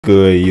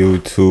Good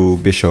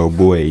YouTube, it's your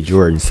boy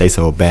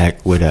JordanSaySo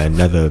back with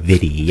another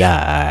video.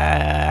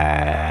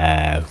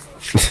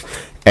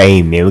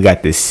 Hey man, we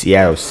got the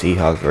Seattle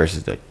Seahawks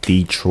versus the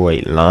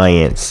Detroit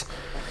Lions.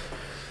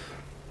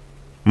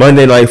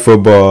 Monday Night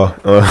Football.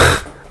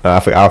 I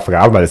forgot. I was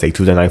about to say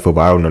Tuesday Night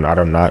Football. I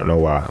don't know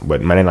why,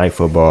 but Monday Night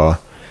Football.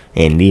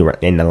 And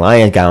the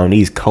Lions got on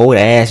these cold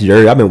ass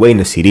jerseys. I've been waiting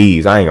to see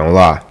these. I ain't gonna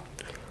lie,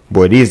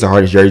 boy. These are the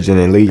hardest jerseys in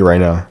the league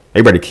right now.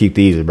 They better keep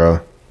these,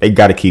 bro. They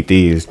gotta keep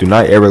these. Do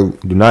not ever.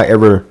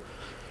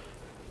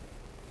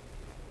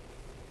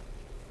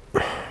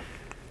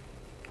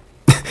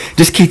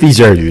 Just keep these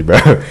jerseys,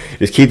 bro.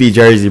 Just keep these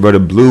jerseys, bro. The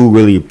blue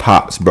really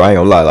pops, bro. I ain't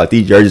gonna lie. Like,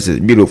 these jerseys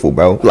is beautiful,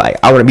 bro. Like,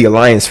 I wanna be a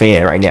Lions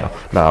fan right now.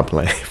 Nah, I'm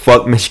playing.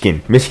 Fuck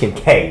Michigan. Michigan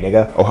K,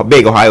 nigga. Oh,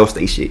 big Ohio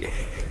State shit. We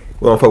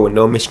don't fuck with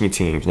no Michigan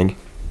teams, nigga.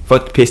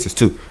 Fuck the Pistons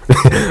too.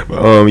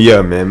 But,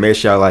 yeah, man. Make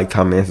sure y'all like,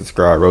 comment, and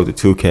subscribe. Road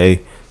to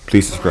 2K.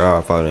 Please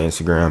subscribe. Follow the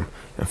Instagram.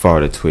 And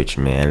follow the Twitch,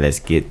 man. Let's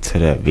get to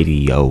the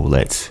video.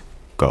 Let's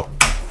go.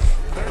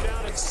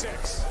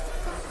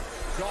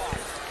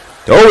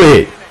 Throw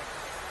it.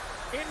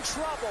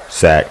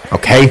 Sack.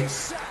 Okay.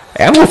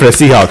 Hey, I'm going for the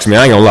Seahawks, man.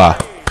 I ain't gonna lie.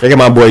 They got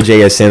my boy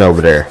JSN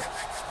over there.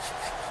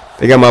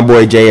 They got my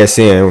boy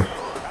JSN.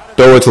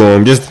 Throw it to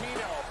him. Just.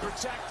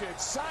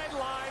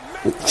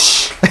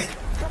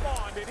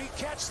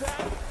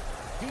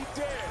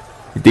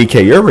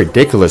 DK, you're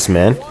ridiculous,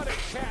 man.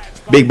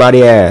 Big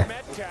body ass.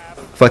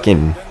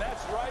 Fucking.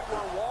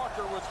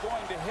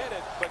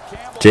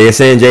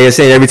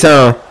 JSN every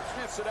time.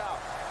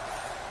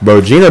 Bro,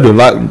 Gino do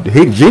not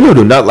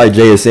like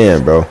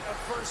JSN, bro.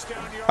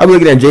 I'm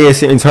looking at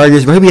JSN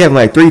targets, but he be having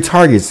like 3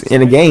 targets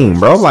in a game,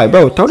 bro. I'm like,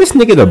 bro, throw this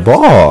nigga the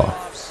ball.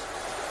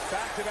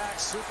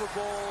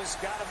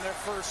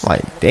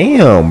 Like,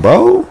 damn,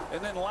 bro.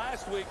 And then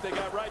last week they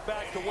got right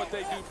back to what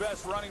they do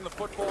best, running the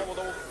football with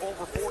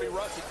over 40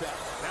 rush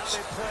attempts. Now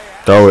they play.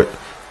 Throw it.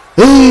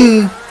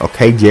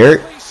 Okay,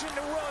 Jared.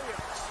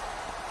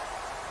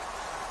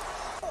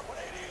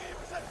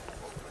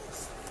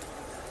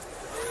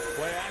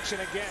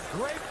 Again.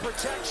 Great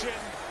protection.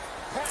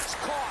 Pass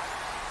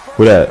caught.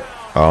 Who that?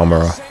 Oh,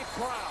 Murrow.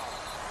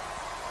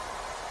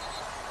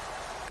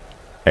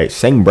 Hey,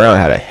 St. Brown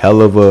had a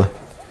hell of a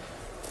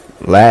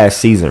last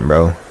season,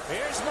 bro.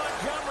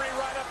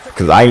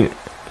 Cause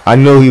I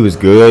know he was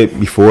good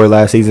before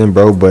last season,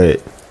 bro,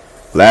 but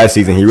last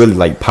season he really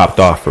like popped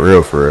off for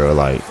real.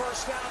 Like,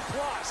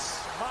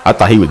 I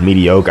thought he was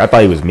mediocre. I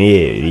thought he was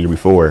mid the year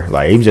before.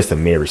 Like, he was just a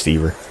mid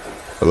receiver.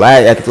 But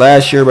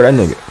last year, but that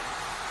nigga.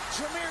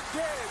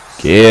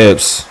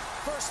 Gibbs.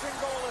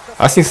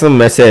 I seen something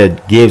that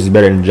said Gibbs is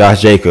better than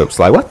Josh Jacobs.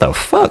 Like, what the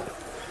fuck?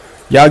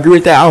 Y'all agree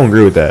with that? I don't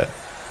agree with that.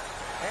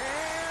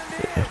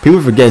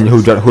 People forgetting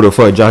who the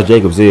fuck Josh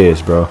Jacobs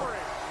is, bro.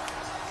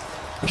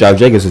 Josh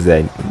Jacobs is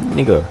that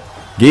nigga.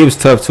 Gibbs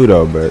tough too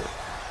though, but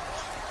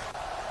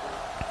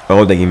I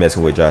don't think he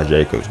messing with Josh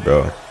Jacobs,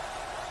 bro.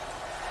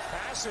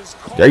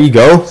 There you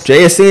go.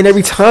 JSN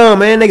every time,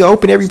 man. Nigga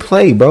open every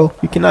play, bro.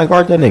 You cannot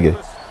guard that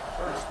nigga.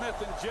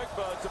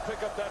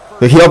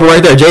 Look, he open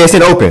right there.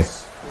 JSN open.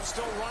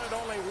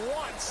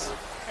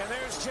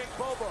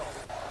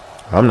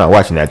 I'm not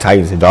watching that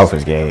Titans and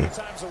Dolphins game.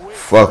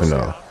 Fuck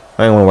no.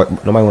 I ain't want to.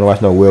 Nobody want to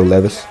watch no Will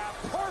Levis.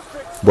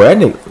 Boy, that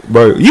nigga,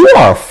 bro, you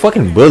are a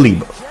fucking bully,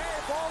 bro.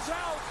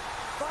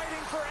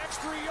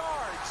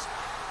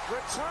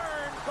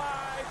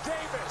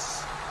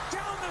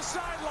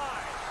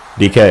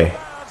 DK.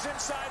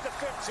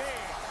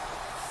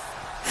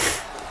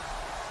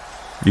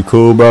 You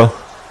cool, bro?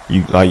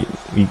 You like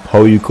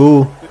you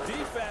cool?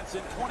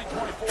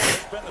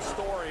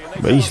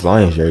 But these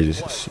Lions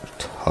jerseys is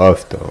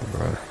tough though,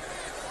 bro.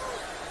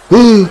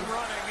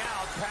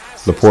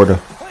 Laporta.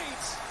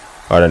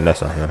 Oh,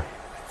 that's not him.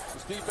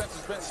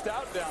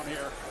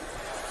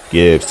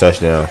 Gibbs,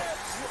 touchdown.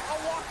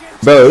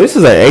 Bro, this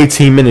is an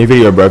 18-minute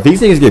video, bro. If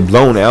these things get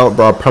blown out,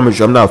 bro, I promise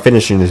you I'm not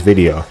finishing this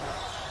video.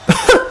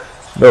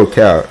 No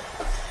cap.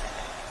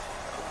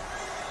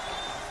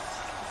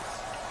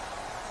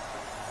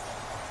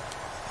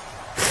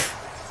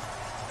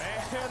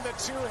 And the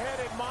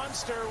two-headed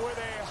monster with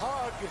a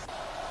hug.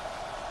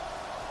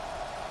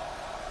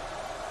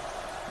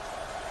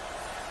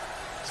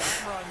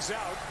 Time runs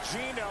out.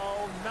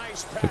 Gino,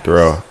 nice pass. Good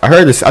throw. I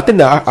heard this. I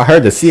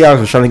heard the Seahawks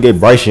was trying to get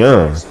Bryce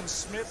Young,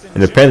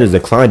 and the Panthers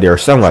declined it or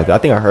something like that. I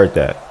think I heard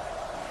that.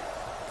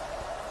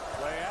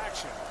 Play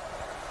action.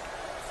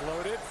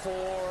 Floated for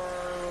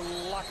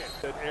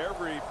Lockett.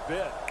 Every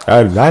bit.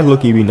 That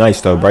look be nice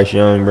though, Bryce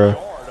Young, bro.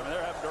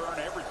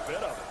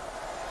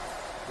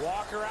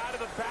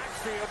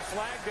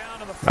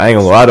 I ain't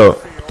gonna lie though.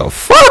 What the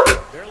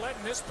fuck? They're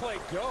letting this play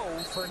go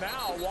for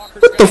now.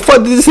 What the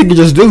fuck did this nigga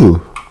just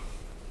do?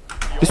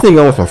 This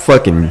nigga went from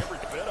fucking.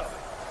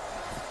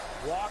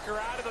 Walker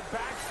out of the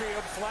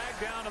backfield, flag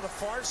down to the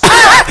far side.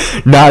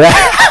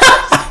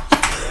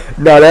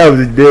 That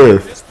was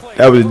diff.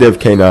 That was diff,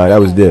 K9. That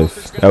was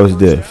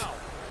diff.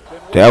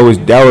 That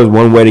was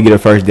one way to get a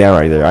first down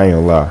right there. I ain't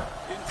gonna lie.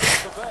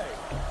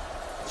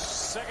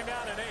 Second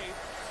down and 8.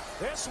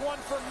 This one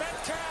for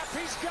Metcalf.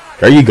 He's got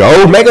There you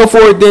go. Make up for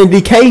it then,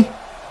 DK.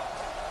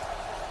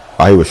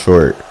 Oh, he was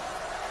short.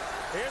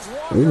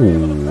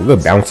 Ooh,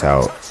 good bounce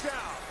out.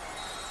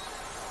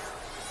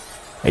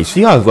 Hey,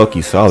 Seahawks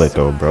lucky solid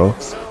though, bro.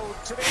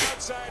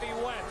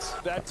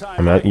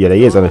 I mean, yeah,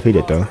 they is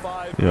undefeated though.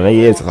 You know, they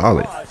is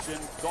solid.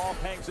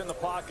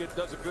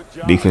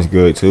 Defense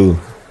good too.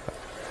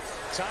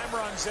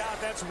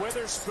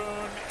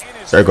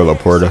 There go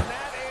Laporta.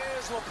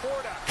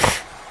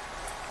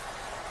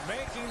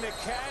 Making the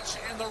catch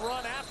and the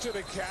run after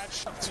the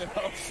catch.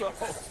 So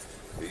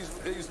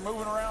he's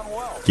moving around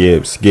well.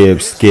 Gibbs.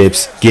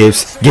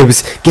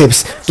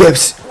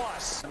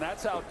 And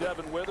that's how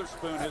Devin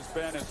Witherspoon has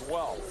been as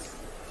well.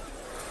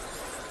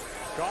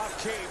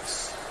 Goff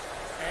keeps,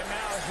 and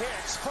now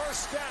hits.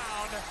 First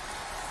down,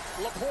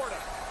 Laporta.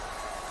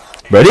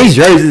 Bro, these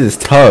jerseys is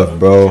tough,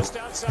 bro.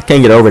 I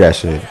can't get over that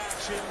shit.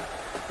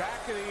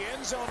 Back of the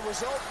end zone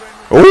was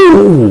open.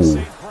 Ooh.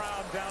 Down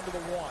to the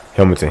one.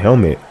 Helmet to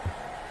helmet.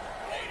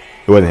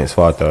 It wasn't his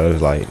fault though. It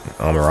was like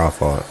Amon-Ra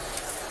fault.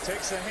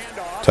 Takes the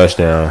handoff.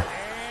 Touchdown.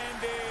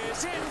 And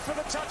is in for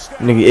the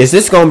touchdown. Nigga, is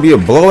this gonna be a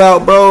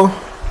blowout, bro? Man,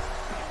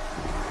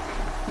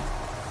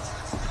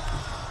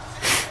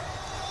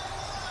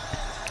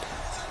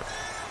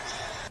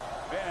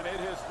 it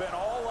has been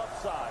all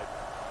upside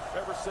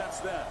ever since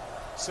then.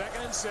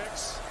 2nd and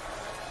 6.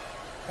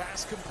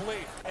 Pass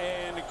complete.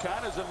 And it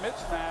kind of is a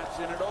mismatch,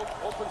 and it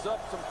opens up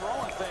some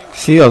throwing things.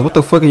 Seahawks, what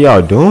the fuck are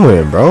y'all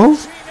doing, bro?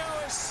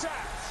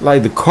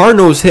 Like the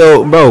Cardinals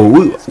held, bro.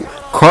 We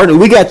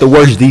got the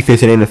worst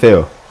defense in the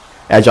NFL.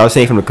 As y'all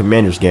saying from the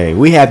Commanders game,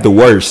 we have the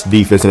worst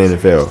defense in the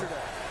NFL,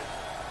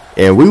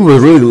 and we were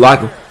really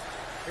locking.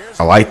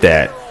 I like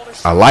that.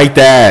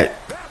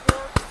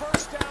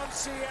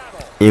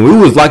 And we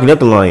was locking up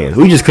the Lions.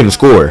 We just couldn't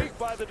score.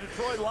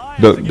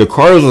 The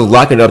Cardinals was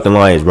locking up the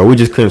Lions, bro. We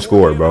just couldn't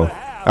score, bro.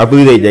 I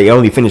believe they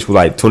only finished with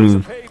like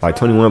 21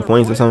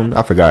 points or something.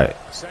 I forgot.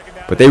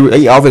 But they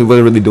obviously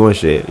wasn't really doing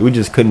shit. We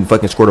just couldn't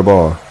fucking score the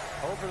ball.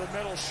 Over the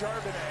middle,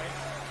 Charbonnet.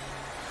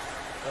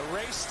 The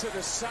race to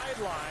the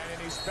sideline,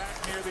 and he's back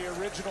near the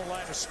original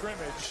line of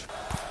scrimmage.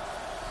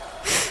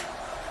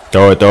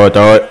 Throw it. On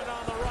the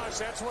rush,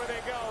 that's where they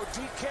go.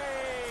 DK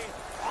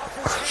off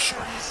his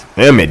hands.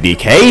 Damn it,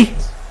 DK.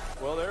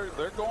 Well,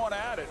 they're going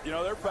at it. You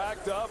know, they're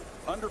backed up,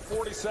 under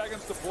 40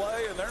 seconds to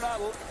play, and they're not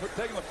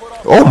taking the foot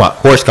off. Oh my,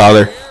 horse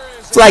collar.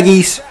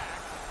 Flaggies.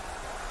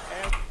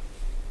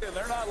 And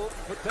they're not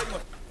taking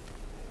the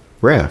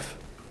Ref.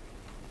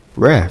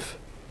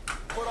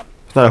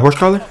 It's not a horse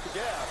collar?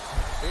 Here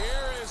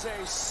is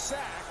a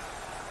sack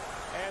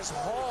as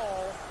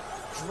Hall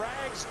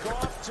drags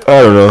Goff to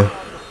I don't know.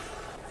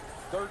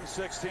 3rd and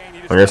 16.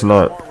 I guess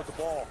not. With the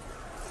ball.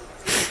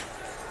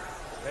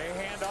 They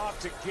hand off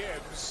to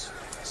Gibbs.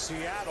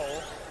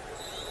 Seattle.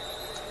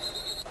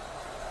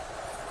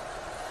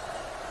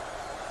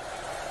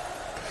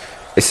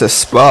 It's a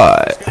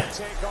spot.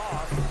 Take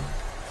off.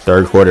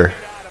 3rd quarter.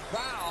 Out of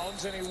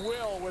bounds, and he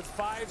will with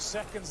 5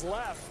 seconds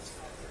left.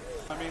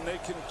 I mean, they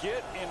can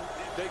get in.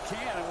 They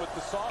can, and with the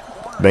soft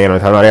corner. Damn, I'm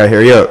talking about that.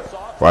 Hurry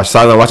up. Watch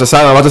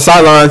the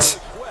sidelines.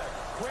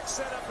 Quick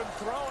setup and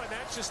throw, and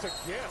that's just a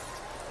gift.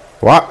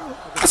 What?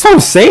 That's what I'm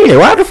saying.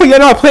 Why the fuck y'all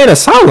not playing the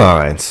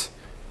sidelines?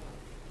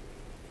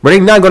 But they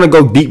not gonna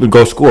go deep and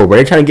go score. But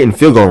they trying to get in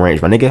field goal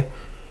range, my nigga.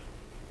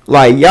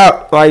 Like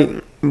y'all,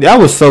 that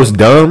was so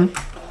dumb.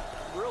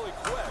 Really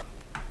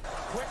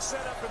quick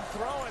setup and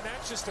throw, and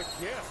that's just a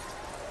gift.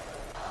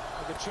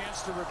 With a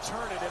chance to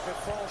return it if it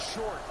falls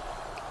short.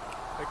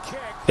 The kick.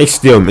 They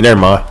still, never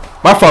mind.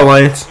 My fault,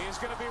 Lions. Is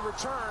going to be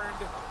returned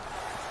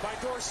by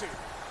Dorsey.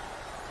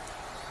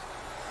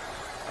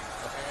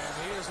 And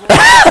he is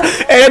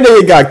And that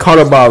nigga got caught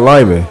up by a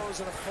lineman.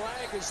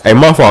 Hey,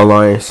 my fault,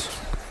 Lions.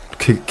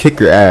 Kick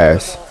your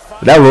ass.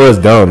 That was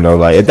dumb though.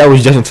 Like if that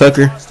was Justin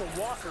Tucker,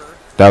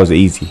 that was an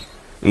easy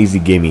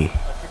gimme.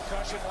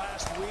 concussion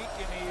last week,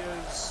 and he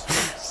is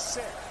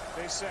sick,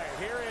 they say.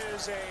 Here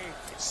is a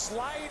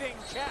sliding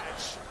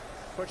catch,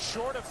 but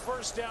short of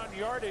first down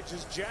yardage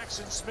is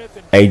Jackson Smith.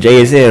 And Hey,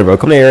 Jay is in, bro.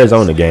 Come to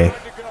Arizona game.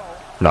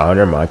 No,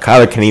 never mind.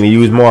 Kyler can't even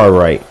use Marv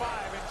right.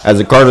 As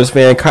a Cardinals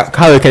fan,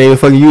 Kyler can't even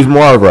fucking use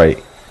Marv right.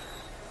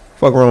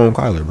 Fuck wrong with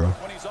Kyler, bro.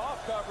 when he's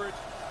off coverage,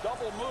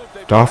 double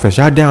move. Dolphins,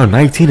 y'all down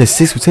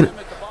 19-6.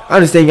 I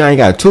understand y'all ain't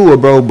got Tua,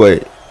 bro,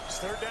 but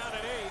They're down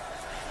at 8.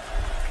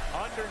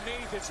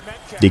 Underneath, it's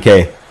Metcalf. DK. And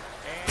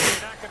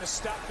you're not going to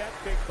stop that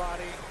big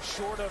body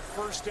short of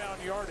first down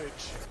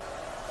yardage.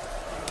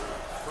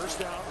 First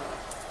down.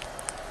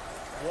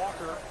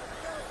 Walker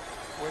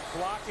with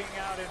blocking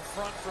out in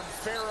front from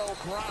Pharaoh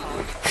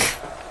Brown.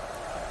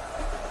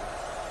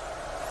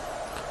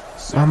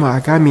 Mama, I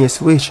got me a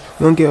switch.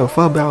 We don't give a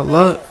fuck about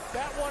luck.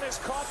 That one is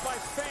caught by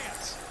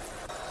fans.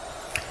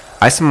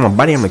 I see my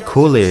body, I'm the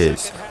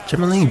coolest.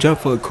 Jamaline jump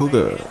for a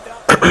cougar.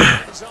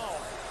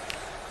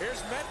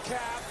 Here's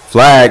Metcalf.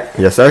 Flag.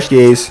 Yes, sir,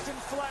 skis.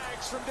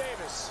 Flags from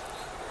Davis.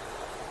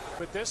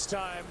 But this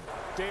time,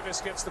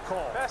 Davis gets the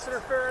call.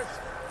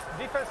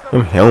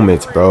 Them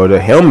helmets, bro. The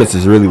helmets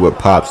is really what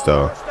pops,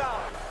 though.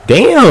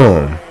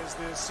 Damn. As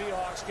the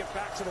Seahawks get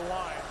back to the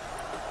line.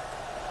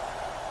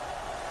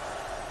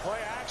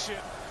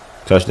 action.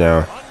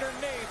 Touchdown.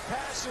 Underneath,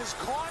 pass is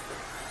caught.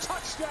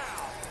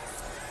 Touchdown.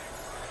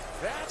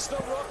 That's the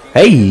rookie.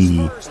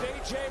 Hey. First,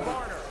 A.J.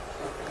 Barner.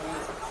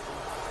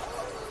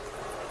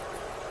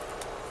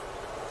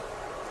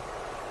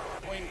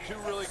 Between two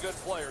really good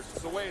players.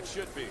 It's the way it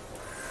should be.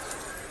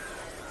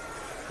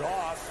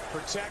 Goff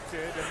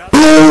protected.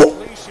 Another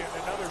completion.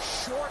 Another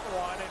short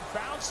one. And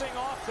bouncing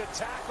off the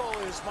tackle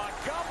is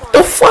Montgomery.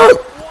 The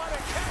fuck? What a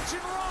catch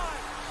and run.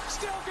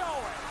 Still going.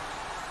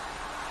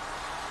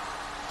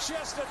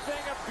 Just a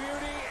thing of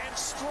beauty and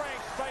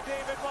strength by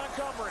David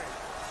Montgomery.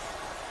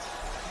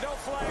 No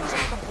flags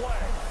on the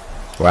play.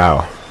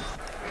 Wow.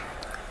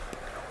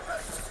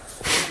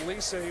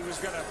 Lisa, he was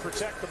going to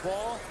protect the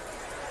ball.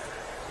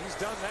 He's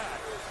done that.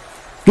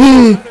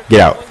 Get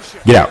out.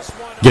 Get out.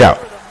 Get out.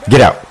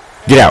 Get out.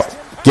 Get out.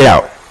 Get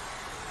out.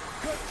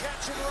 Good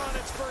catch and run.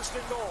 It's first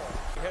and goal.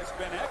 Has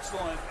been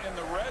excellent in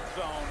the red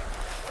zone,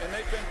 and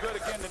they've been good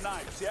again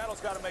tonight. Seattle's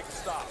got to make a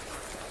stop.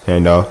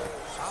 Handoff.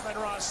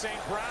 Amon-Ra St.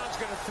 Brown's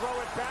going to throw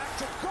it back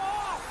to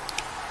Goff.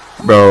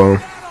 Bro,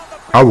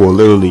 I will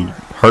literally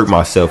hurt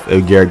myself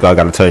if Garrett God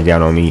got a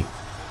touchdown on me.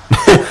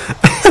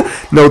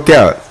 No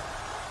cap.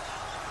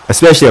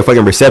 Especially a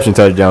fucking reception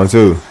touchdown,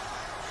 too.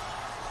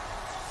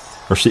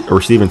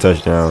 Receiving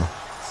touchdown.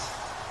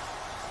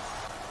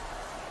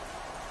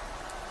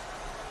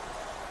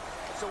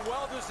 It's a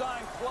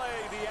well-designed play.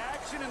 The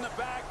action in the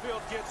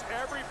backfield gets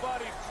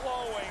everybody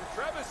flowing.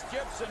 Travis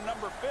Gibson,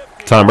 number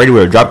 50. Tom Brady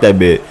would have dropped that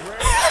bit.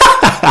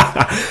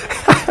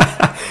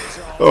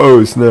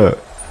 Oh, snap.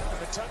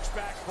 The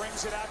touchback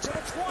brings it out to the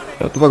 20.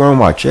 What the fuck wrong with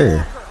my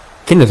chair?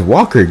 Kenneth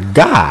Walker,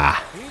 guy.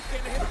 He can hit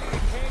the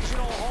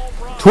occasional home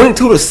run.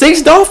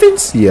 22-6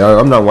 Dolphins? Yeah,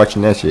 I'm not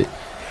watching that shit.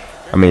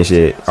 I mean,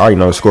 shit, I already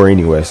know the score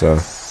anyway, so.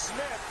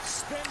 Smith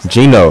spins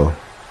Gino.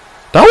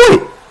 Throw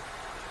it.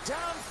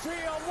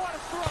 downfield. What a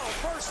throw.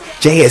 First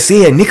down.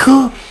 JSN,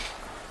 nigga.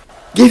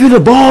 Give him the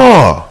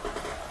ball.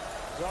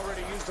 He's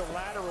already used a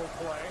lateral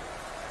play.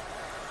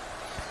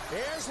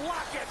 Here's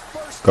Lockett.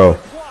 First Go.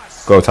 down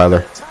plus. Go,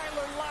 Tyler.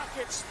 Tyler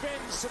Lockett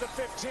spins to the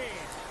 15.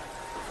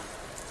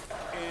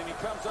 And he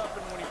comes up,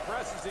 and when he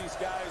presses these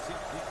guys, he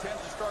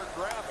tends to start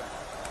grabbing.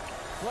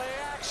 Play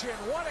action.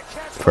 What a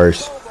catch. by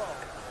First. Bobo.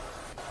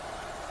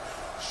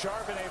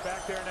 Charbonnet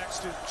back there next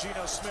to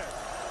Geno Smith.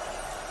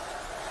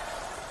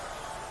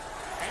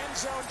 End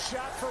zone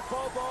shot for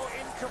Bobo,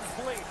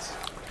 incomplete.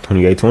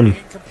 28-20.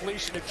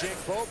 Incompletion to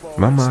Jake Bobo.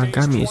 Mama Stays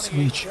got me a 28-20.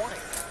 switch.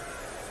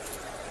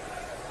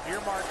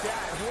 Earmark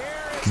that.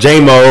 Here is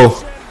J-Mo.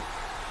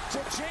 to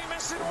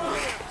Jamison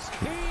Williams.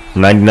 He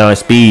 99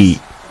 speed.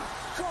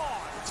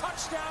 gone.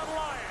 Touchdown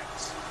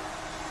Lions.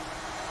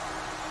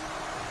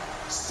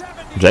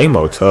 70.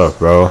 J-Mo tough,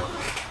 bro.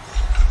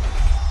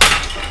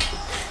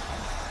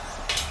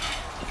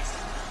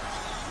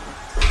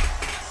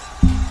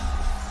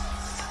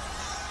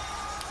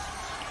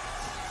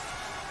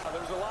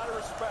 There's a lot of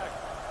respect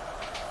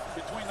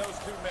between those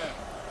two men.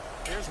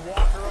 Here's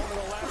Walker over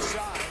the left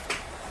side.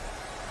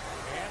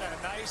 And a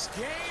nice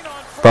gain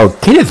on first. Bro,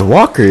 Kenneth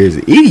Walker is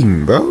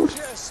eating, bro.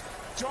 Just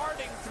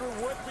darting through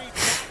would-be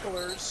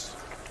tacklers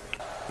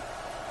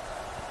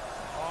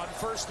on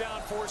first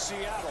down for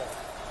Seattle.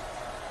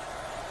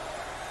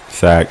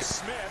 Sack.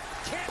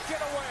 Smith can't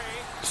get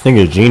away. This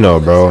nigga's Gino,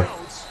 bro. Out.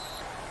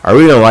 I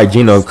really don't like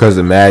Gino because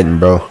of Madden,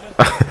 bro.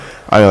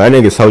 I know that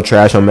nigga's so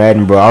trash on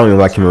Madden, bro. I don't even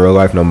like him in real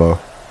life no more.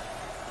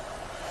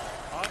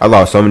 I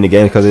lost so many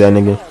games because of that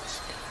nigga. And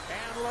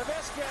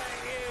Laviska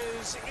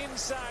is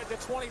inside the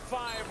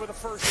 25 with a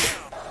first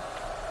down.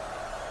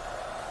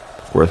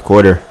 Fourth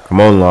quarter.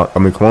 Come on,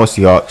 come on,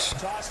 Seahawks.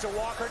 Toss to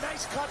Walker.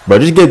 Nice cut. Bro,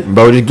 just give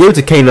it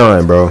to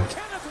K9, bro.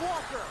 Kenneth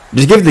Walker.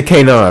 Just give it to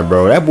K9,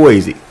 bro. That boy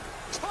is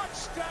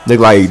Touchdown. look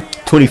like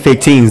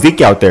 2015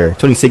 Zeke out there.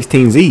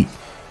 2016 Zeke.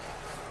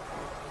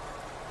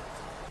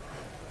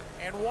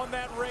 And won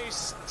that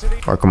race to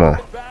the Oh, come on.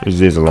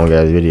 This is a long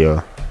ass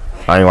video.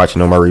 I ain't watching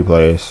no more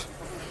replays.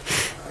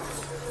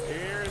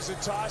 Here's a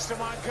toss to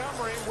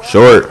Montgomery. Well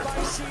Short. done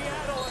by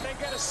Seattle, and they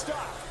get a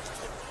stop.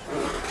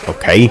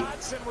 Okay.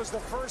 Dotson was the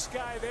first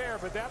guy there,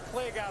 but that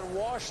play got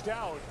washed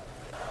out.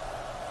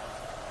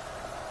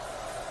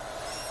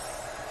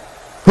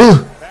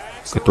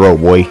 Good throw,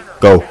 boy.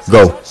 Go,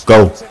 go,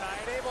 go.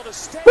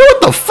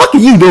 What the fuck are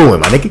you doing,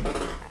 my nigga?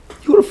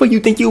 Who the fuck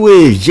you think you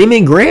is, Jimmy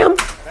Graham?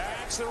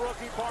 That's the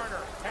rookie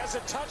Barner. Has a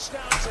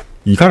touchdown to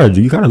You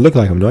kinda look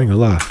like him, though, I ain't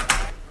gonna lie.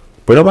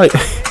 But nobody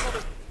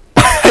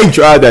he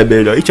tried that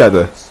bit though. He tried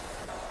to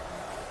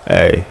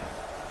Hey,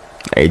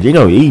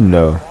 Gino eating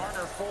though.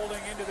 Barner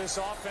folding into this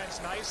offense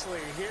nicely.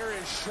 Here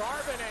is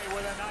Charbonnet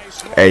with a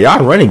nice run. Hey,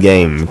 y'all running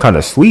game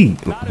kinda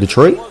sweet. Not as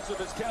Detroit. explosive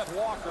as Kenneth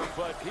Walker,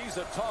 but he's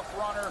a tough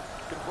runner,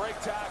 can break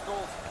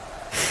tackles.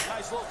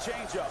 Nice little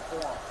changeup for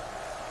him.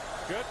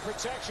 Good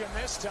protection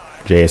this time.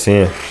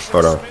 JSN.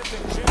 Hold on. Smith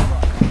and Jigba.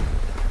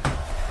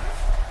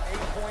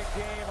 8-point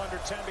game under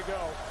 10 to go.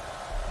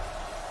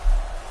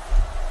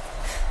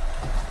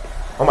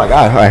 Oh my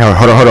god. All right,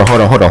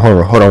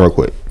 hold on real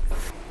quick.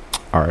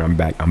 Alright, I'm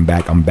back.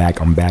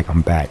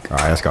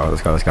 Alright, let's go.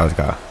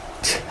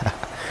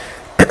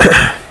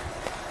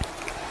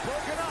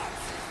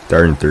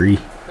 3rd and 3.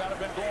 Kind of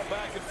been going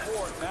back and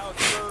forth. Now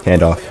it's 3rd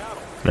and Handoff.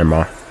 Seattle. Never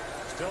mind.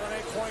 Still an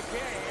 8-point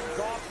game.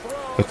 Goff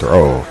throws. Good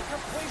throw.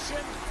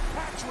 Completion.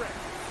 Patrick.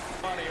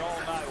 Money all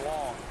night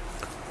long.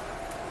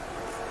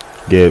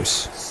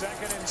 Gibbs.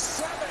 2nd and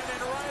 7,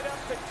 and right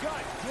up the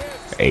gut.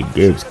 Gibbs. Hey,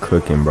 Gibbs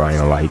cooking, bro. I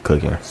ain't like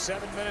cooking.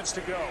 7 minutes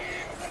to go.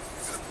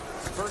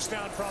 First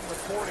down from the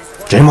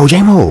 40. J-Mo,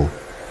 J-Mo.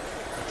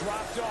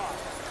 Dropped off.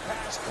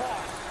 Pass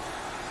caught.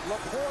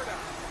 Laporta.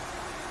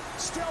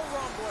 Still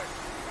rumbling.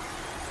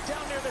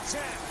 Down near the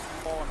 10.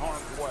 Ball in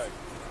harm's way.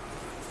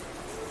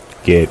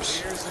 Gibbs.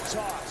 Here's the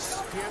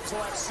toss. Gibbs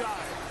left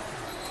side.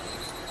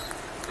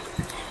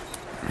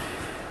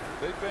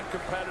 They've been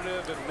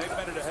competitive and they've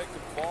made it a heck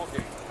of a ball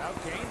game.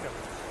 Outgained him.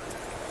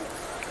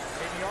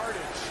 In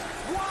yardage.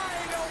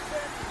 Wide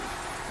open.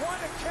 What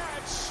a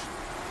catch.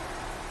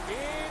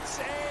 It's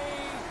a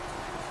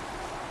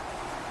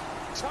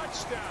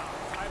touchdown,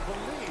 I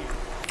believe.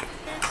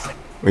 It's a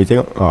What you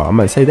think? Oh, I'm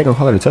gonna say they gonna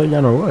call it a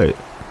touchdown or what?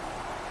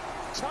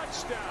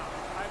 touchdown,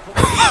 I believe. I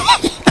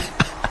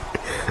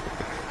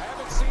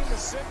haven't seen the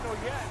signal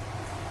yet.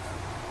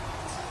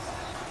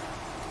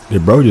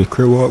 Did bro just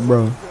crib walk,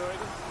 bro? Good.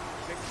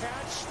 The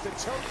catch, the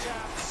toe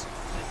taps,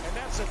 and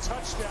that's a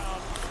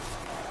touchdown.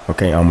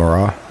 Okay,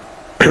 Amara.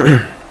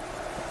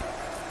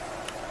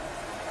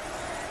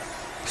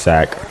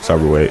 Sack. It's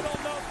over with. No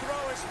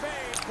throw is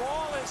made.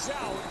 Ball is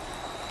out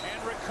and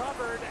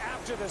recovered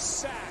after the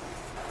sack.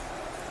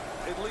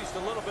 At least a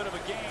little bit of a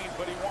gain,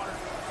 but he wanted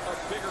a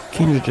bigger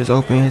Can you just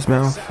open his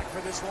mouth? Sack for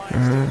this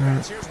Lions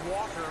defense. Here's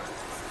Walker.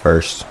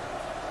 First.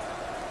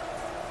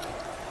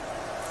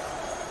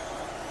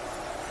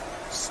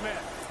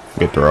 Smith.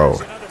 Good throw.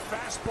 Fires another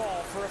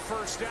fastball for a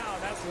first down.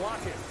 That's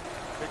Lockett.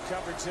 Good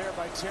coverage there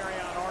by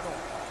Terrion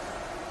Arnold.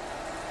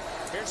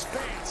 Here's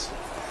Fant.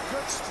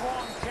 Good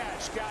strong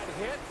catch. Got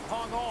hit,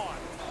 hung on.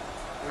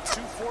 With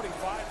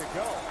 2:45 to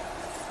go.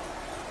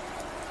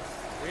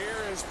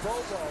 Here is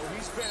Bobo.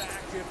 He's been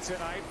active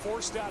tonight.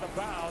 Forced out of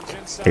bounds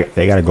inside.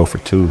 They gotta go for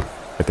 2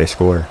 if they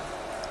score.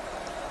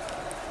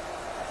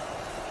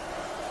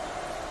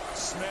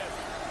 Smith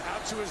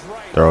out to his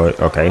right. Throw it.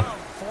 Okay.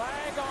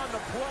 Flag on the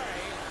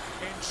play,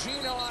 and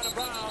Gino out of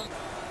bounds.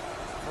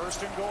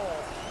 First and goal,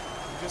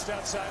 just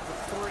outside the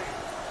 3.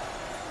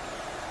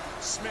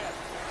 Smith.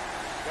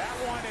 That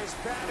one is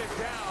batted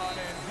down,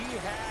 and he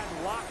had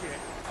Lockett.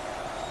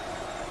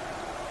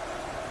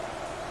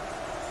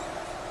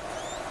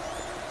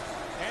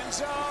 End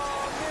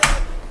zone.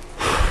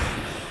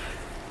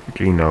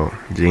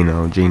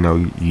 Gino,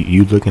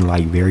 you looking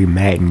like very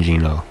Madden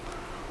Gino.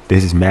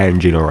 This is Madden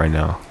Gino right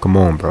now. Come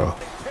on, bro.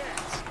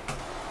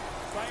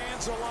 Picked by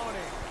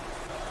Anzalone.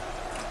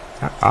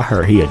 I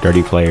heard he a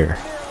dirty player.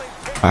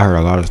 I heard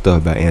a lot of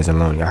stuff about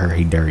Anzalone. I heard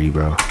he dirty,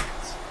 bro. By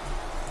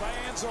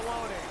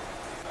Anzalone.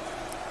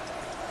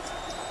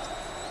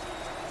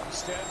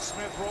 Instead,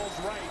 Smith rolls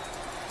right.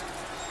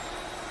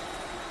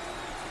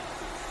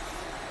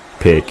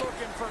 Pick.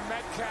 Looking for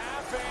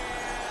Metcalf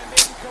and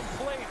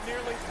incomplete,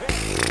 nearly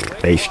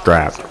picked. They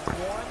strapped. And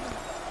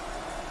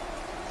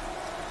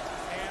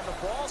the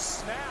ball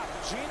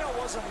snapped. Gino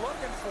wasn't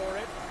looking for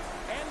it.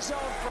 End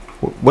zone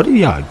for What are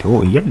y'all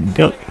doing?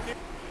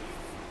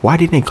 Why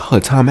didn't they call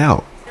a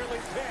timeout? nearly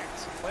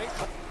picked. Late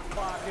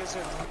clock is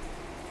at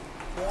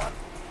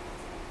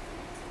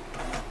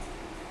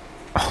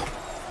 1.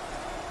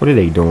 What are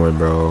they doing,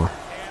 bro? And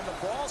the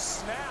ball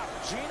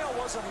snapped. Gino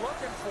wasn't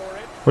looking for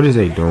it. What is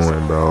they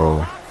doing, bro?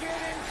 Lockett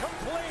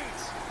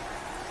incomplete.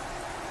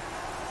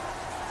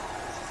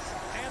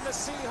 And the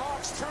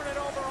Seahawks turn it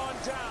over on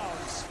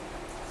downs.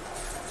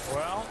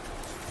 Well,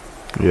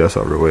 Yeah, that's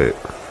over with.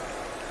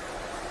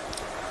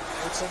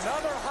 it's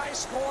another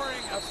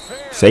high-scoring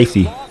affair.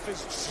 Safety. Goff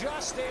is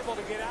just able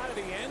to get out of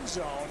the end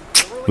zone.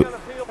 The ruling on the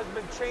field has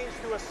been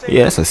changed to a safety.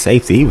 Yeah, that's a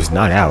safety. He was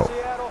not out.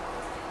 Seattle,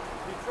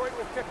 Detroit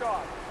will kick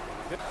off.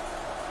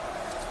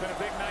 It's been a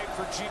big night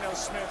for Geno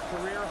Smith.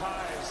 Career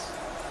highs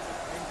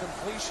in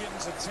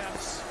completions,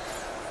 attempts.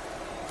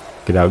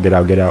 Get out, get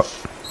out, get out.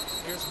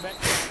 Here's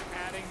Metcalf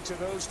adding to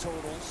those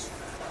totals.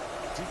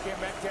 DK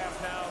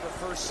Metcalf now the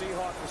first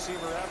Seahawk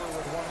receiver ever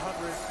with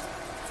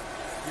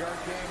 100-yard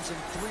games in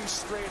 3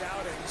 straight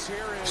outings. Here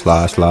is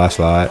Slide, slide,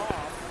 slide.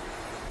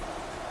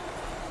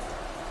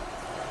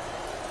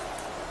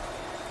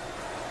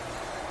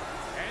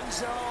 End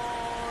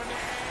zone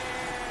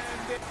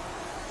and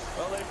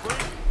well, they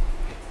bring.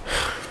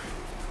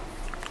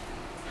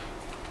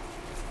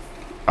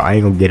 I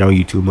ain't gonna get on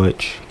you too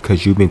much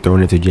because you've been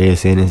throwing it to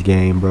JSN this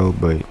game, bro.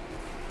 But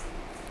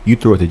you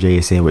threw it to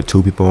JSN with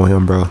 2 people on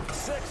him, bro.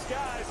 6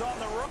 guys on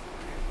the road.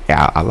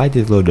 Yeah, I like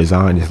this little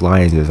design, this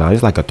Lions design.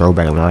 It's like a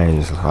throwback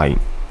Lions, like,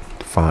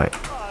 fine.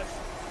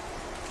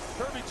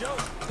 Kirby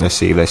Joseph Let's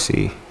see, let's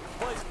see.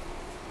 plays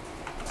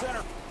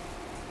center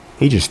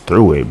He just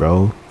threw it,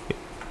 bro.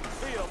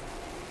 field.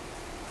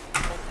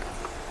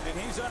 And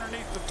he's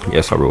underneath the throw.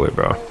 Yes, I rule it,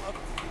 bro.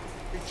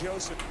 Kirby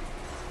Joseph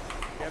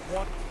had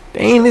one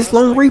Dang, this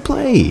long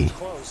replay.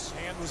 close.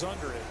 Hand was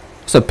under it.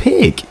 It's a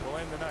pig. Will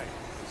end the night.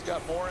 He's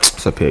got more.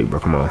 It's a pig, bro.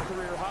 Come on.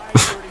 Career high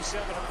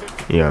 37 of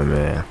 50. Yeah,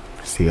 man.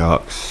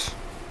 Seahawks.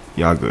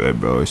 Y'all good,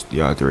 bro.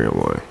 Y'all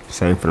 3-1.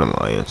 Same for the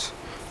Lions.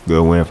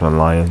 Good win for the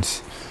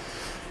Lions.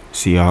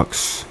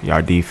 Seahawks,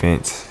 y'all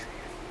defense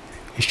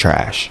is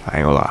trash. I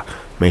ain't gonna lie.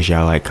 Make sure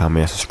y'all like,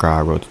 comment,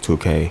 subscribe. Road to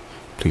 2K.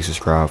 Please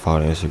subscribe,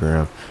 follow the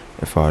Instagram,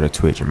 and follow the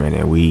Twitch, man.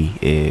 And we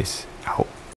is